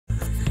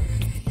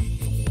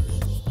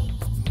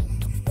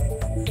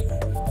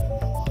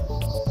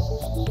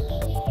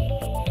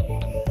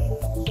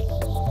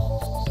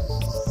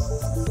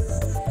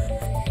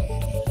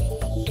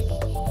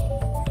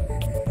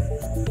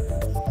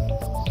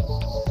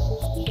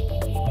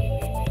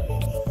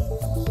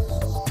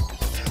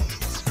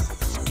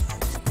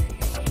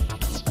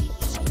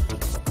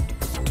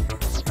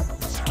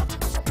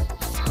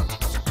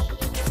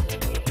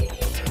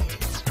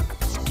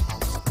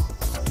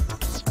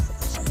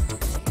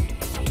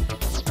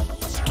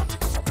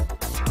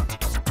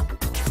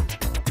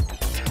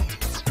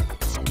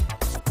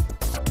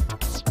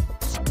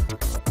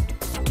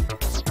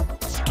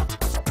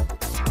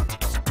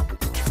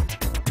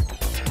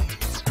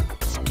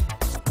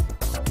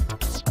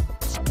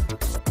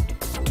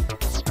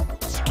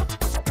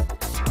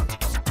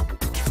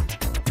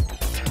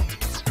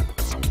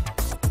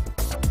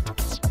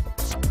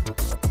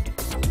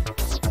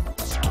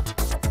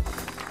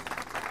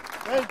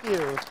Thank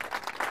you.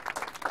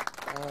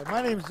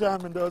 My name's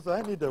John Mendoza.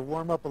 I need to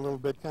warm up a little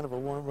bit, kind of a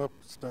warm-up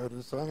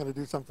starter, so I'm going to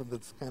do something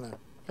that's kind of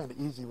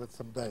easy with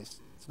some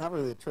dice. It's not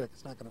really a trick.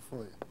 It's not going to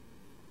fool you.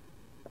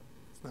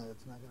 It's not going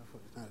to fool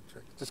you. It's not a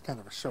trick. It's just kind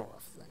of a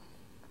show-off thing.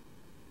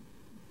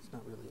 It's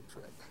not really a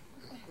trick.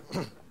 It's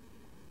not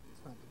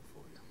going to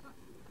fool you.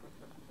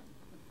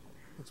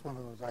 It's one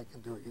of those I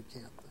can do it, you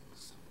can't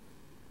things.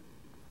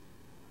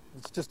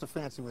 It's just a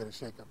fancy way to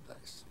shake up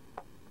dice.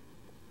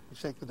 You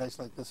shake the dice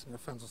like this and your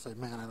friends will say,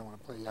 man, I don't want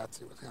to play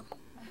Yahtzee with him.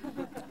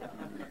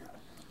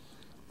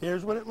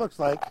 Here's what it looks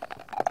like.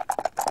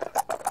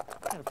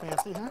 Kind of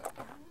fancy, huh?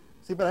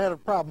 See, but I had a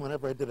problem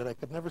whenever I did it. I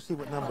could never see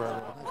what number I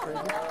rolled.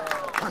 Isn't that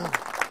crazy?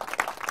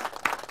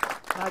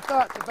 And I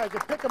thought if I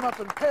could pick them up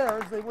in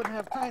pairs, they wouldn't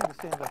have time to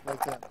stand up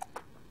like that.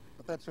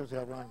 But that shows you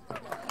how wrong you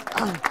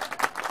can be.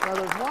 Now,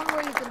 there's one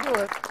way you can do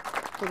it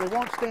so they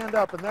won't stand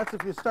up, and that's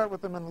if you start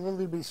with them in a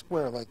little bitty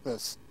square like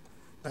this.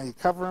 Now you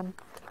cover them,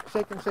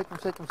 shake them, shake them,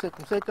 shake them, shake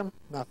them, shake them,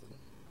 nothing.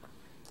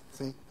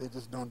 See, they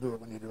just don't do it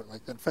when you do it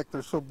like that. In fact,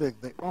 they're so big,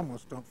 they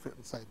almost don't fit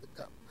inside the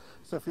cup.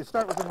 So if you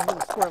start with them in a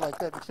little square like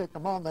that and shake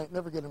them all night,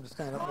 never get them to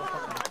stand up.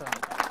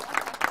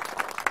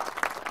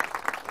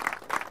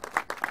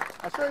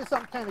 I'll show you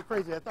something kind of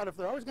crazy. I thought if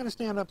they're always going to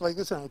stand up like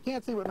this and I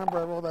can't see what number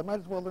I rolled, I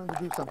might as well learn to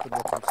do something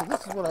with them. So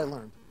this is what I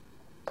learned.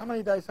 How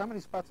many dice, how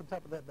many spots on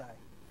top of that die?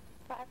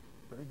 5.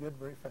 Very good,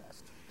 very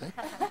fast.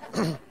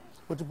 Okay?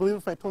 Would you believe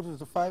if I told you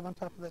there's a 5 on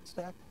top of that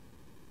stack?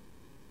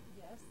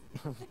 Yes.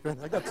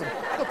 I got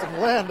some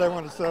land I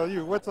want to sell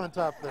you. What's on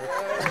top there?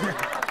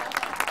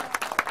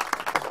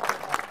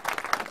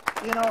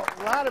 You know,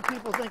 a lot of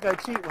people think I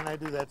cheat when I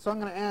do that, so I'm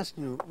going to ask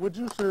you, would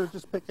you, sir,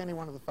 just pick any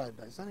one of the 5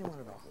 dice? Any one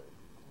at all?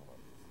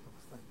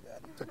 Thank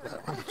God you took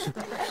that one.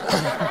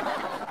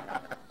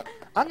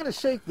 I'm going to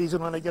shake these,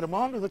 and when I get them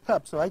onto the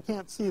cup so I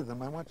can't see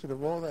them, I want you to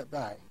roll that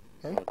die.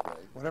 Okay?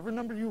 Whatever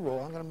number you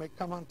roll, I'm going to make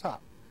come on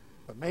top.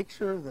 But make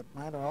sure that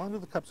mine are all into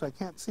the cup so I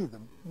can't see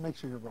them. Make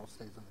sure your roll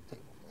stays on the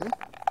table. Okay?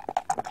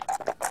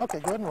 Okay,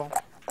 go ahead and roll.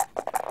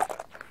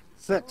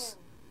 6.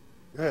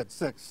 Good,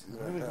 6.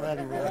 I'm really glad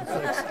you rolled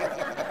 6.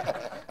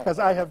 Because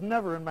I have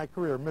never in my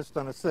career missed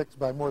on a 6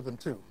 by more than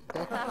 2.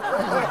 Okay?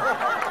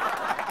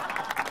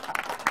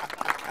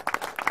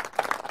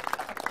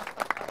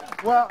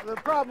 Well, the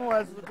problem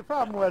was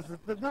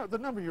that the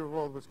number you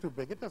rolled was too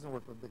big. It doesn't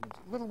work with big ones.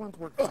 Little ones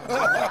work fine.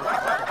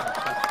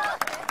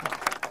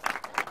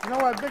 You know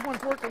why big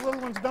ones work and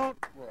little ones don't?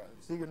 What?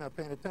 See, you're not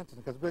paying attention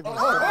because big ones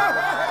don't.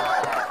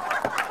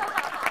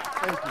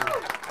 Thank you.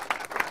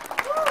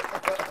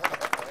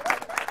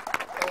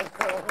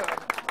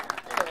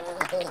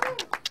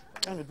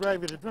 Kind of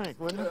drive you to drink,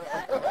 wouldn't it?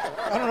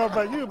 I don't know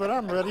about you, but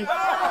I'm ready.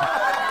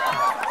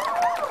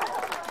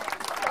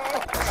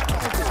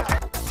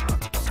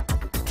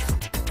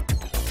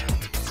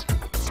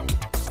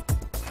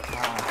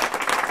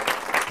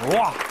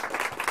 Wow.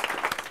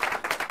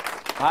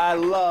 I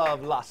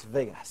love Las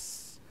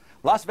Vegas.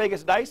 Las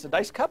Vegas dice, a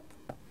dice cup,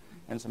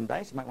 and some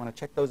dice. You might want to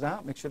check those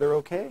out, make sure they're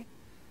okay.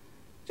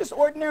 Just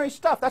ordinary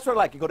stuff. That's what I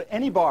like. You go to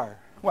any bar.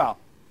 Well,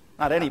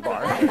 not any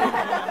bar,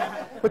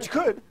 but you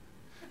could.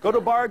 Go to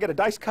a bar, get a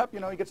dice cup, you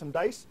know, you get some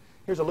dice.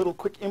 Here's a little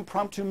quick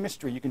impromptu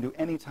mystery you can do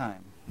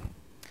anytime.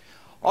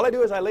 All I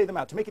do is I lay them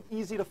out. To make it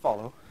easy to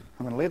follow,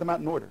 I'm going to lay them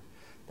out in order.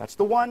 That's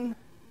the 1.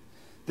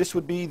 This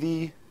would be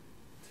the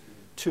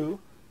 2.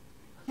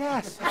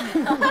 Yes.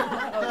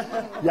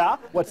 Yeah?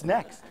 What's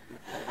next?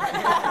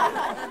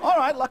 All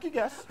right, lucky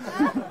guess.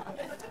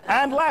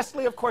 And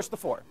lastly, of course, the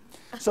 4.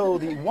 So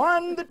the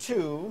 1, the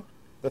 2,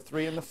 the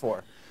 3, and the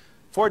 4.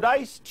 4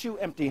 dice, 2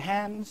 empty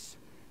hands,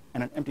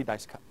 and an empty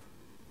dice cup.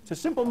 It's a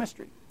simple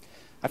mystery.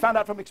 I found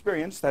out from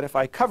experience that if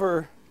I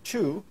cover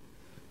 2,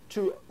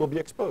 2 will be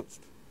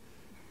exposed.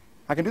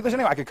 I can do this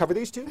anyway. I can cover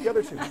these 2, the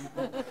other 2.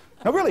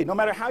 No, really, no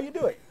matter how you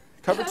do it.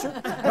 Cover 2?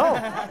 No.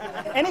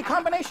 Any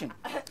combination.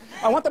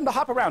 I want them to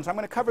hop around, so I'm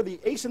going to cover the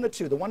ace and the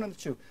 2, the 1 and the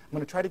 2. I'm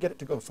going to try to get it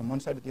to go from one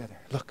side to the other.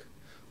 Look,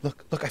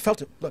 look, look, I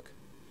felt it. Look.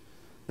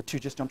 The 2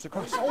 just jumps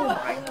across. Oh my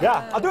God.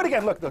 Yeah, I'll do it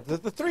again. Look, look,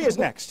 the 3 is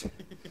next.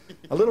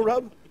 A little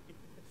rub.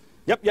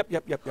 Yep.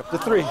 The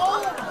 3.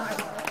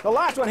 The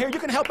last one here, you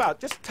can help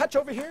out. Just touch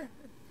over here.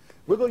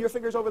 Wiggle your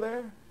fingers over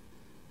there.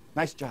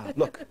 Nice job.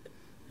 Look.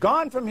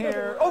 Gone from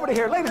here, over to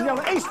here. Ladies and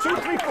gentlemen, ace 2,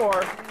 3,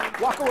 4.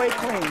 Walk away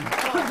clean.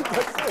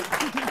 That's it.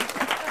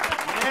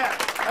 Yeah,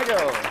 thank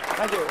you.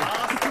 Thank you.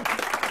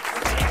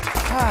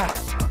 Ah.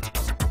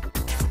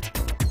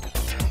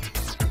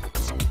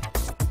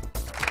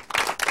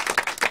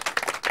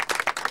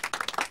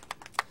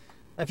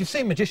 Now, if you've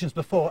seen magicians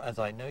before, as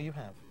I know you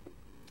have,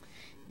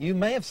 you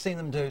may have seen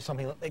them do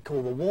something that they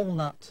call the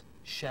walnut,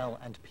 shell,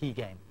 and pea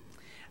game.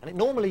 And it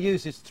normally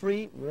uses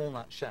 3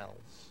 walnut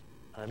shells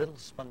and a little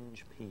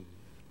sponge pea.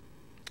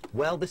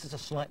 Well, this is a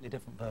slightly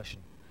different version.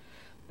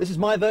 This is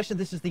my version.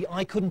 This is the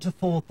I couldn't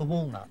afford the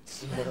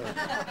walnuts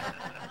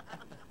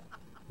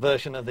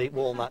version of the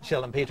walnut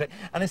shell and pea trick.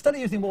 And instead of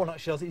using walnut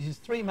shells, it uses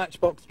 3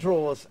 matchbox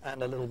drawers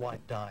and a little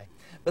white die.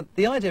 But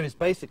the idea is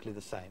basically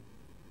the same.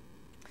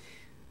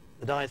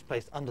 The die is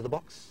placed under the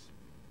box.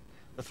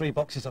 The 3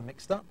 boxes are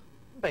mixed up.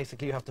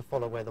 basically you have to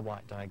follow where the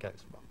white die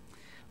goes. Well,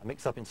 a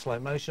mix-up in slow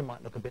motion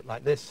might look a bit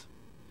like this.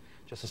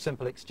 Just a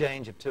simple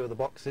exchange of two of the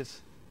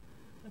boxes.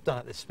 I've done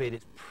at this speed.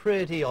 It's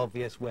pretty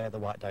obvious where the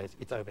white die is.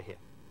 It's over here.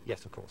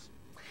 Yes, of course.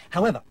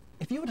 However,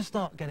 if you were to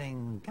start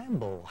getting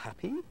gamble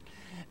happy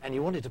and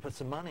you wanted to put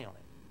some money on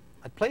it,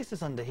 I'd place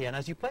this under here, and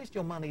as you placed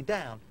your money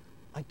down,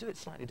 I'd do it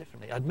slightly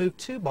differently. I'd move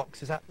two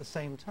boxes at the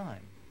same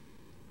time,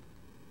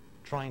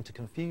 trying to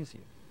confuse you.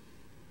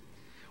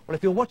 Well,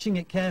 if you're watching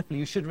it carefully,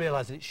 you should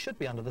realize that it should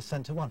be under the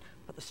center one.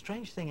 But the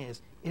strange thing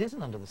is, it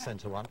isn't under the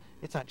center one,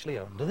 it's actually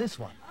under this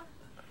one.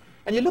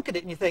 And you look at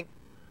it and you think,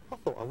 I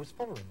thought I was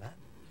following that.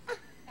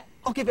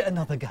 I'll give it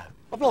another go.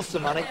 I've lost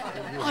some money.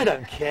 I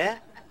don't care.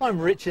 I'm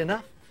rich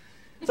enough.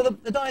 So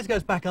the dice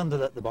goes back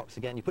under the box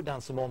again. You put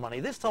down some more money.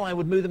 This time I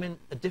would move them in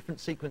a different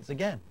sequence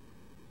again,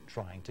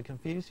 trying to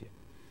confuse you.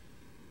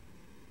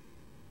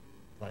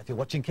 Well, if you're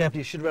watching carefully,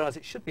 you should realize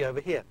it should be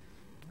over here.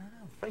 No,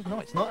 I'm afraid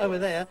not. It's not over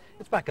there.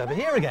 It's back over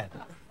here again.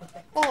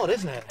 Odd,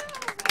 isn't it?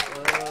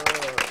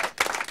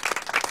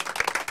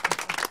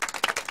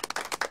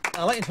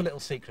 I'll let you into a little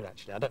secret,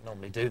 actually. I don't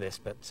normally do this,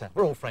 but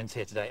we're all friends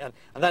here today.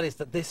 And that is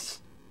that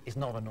this is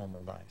not a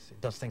normal dice.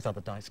 It does things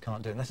other dice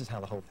can't do, and this is how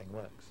the whole thing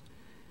works.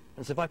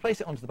 And so if I place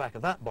it onto the back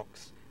of that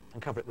box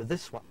and cover it with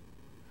this one,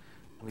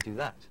 and we do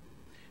that,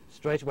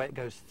 straight away it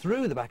goes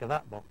through the back of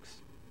that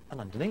box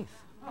and underneath.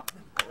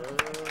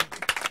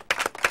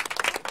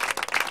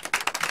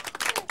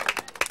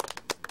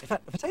 In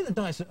fact, if I take the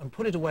dice and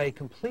put it away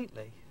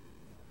completely,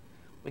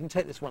 we can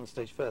take this one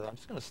stage further. I'm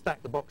just going to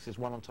stack the boxes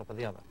one on top of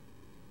the other,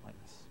 like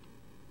this.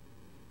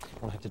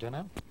 All I have to do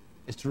now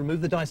is to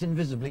remove the dice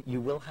invisibly.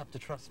 You will have to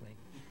trust me.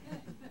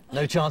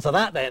 No chance of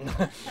that, then.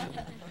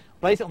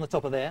 Place it on the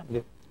top of there,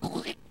 and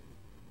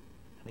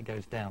it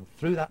goes down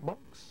through that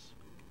box,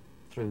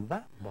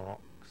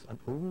 and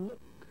ooh, look,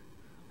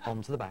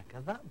 onto the back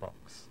of that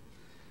box.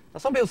 Now,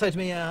 some people say to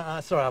me,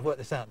 sorry, I've worked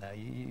this out now.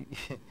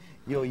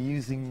 You're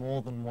using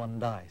more than one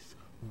dice.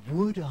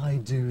 Would I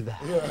do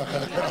that?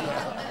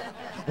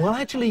 Well,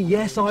 actually,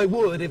 yes, I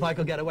would if I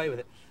could get away with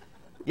it.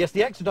 Yes,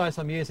 the extra dice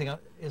I'm using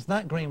is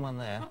that green one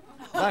there,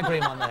 that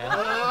green one there, and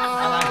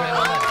that green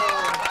one there.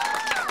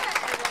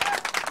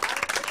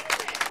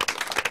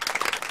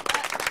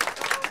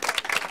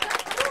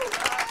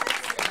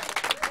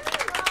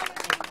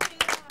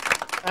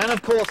 And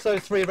of course,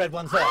 those three red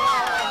ones there.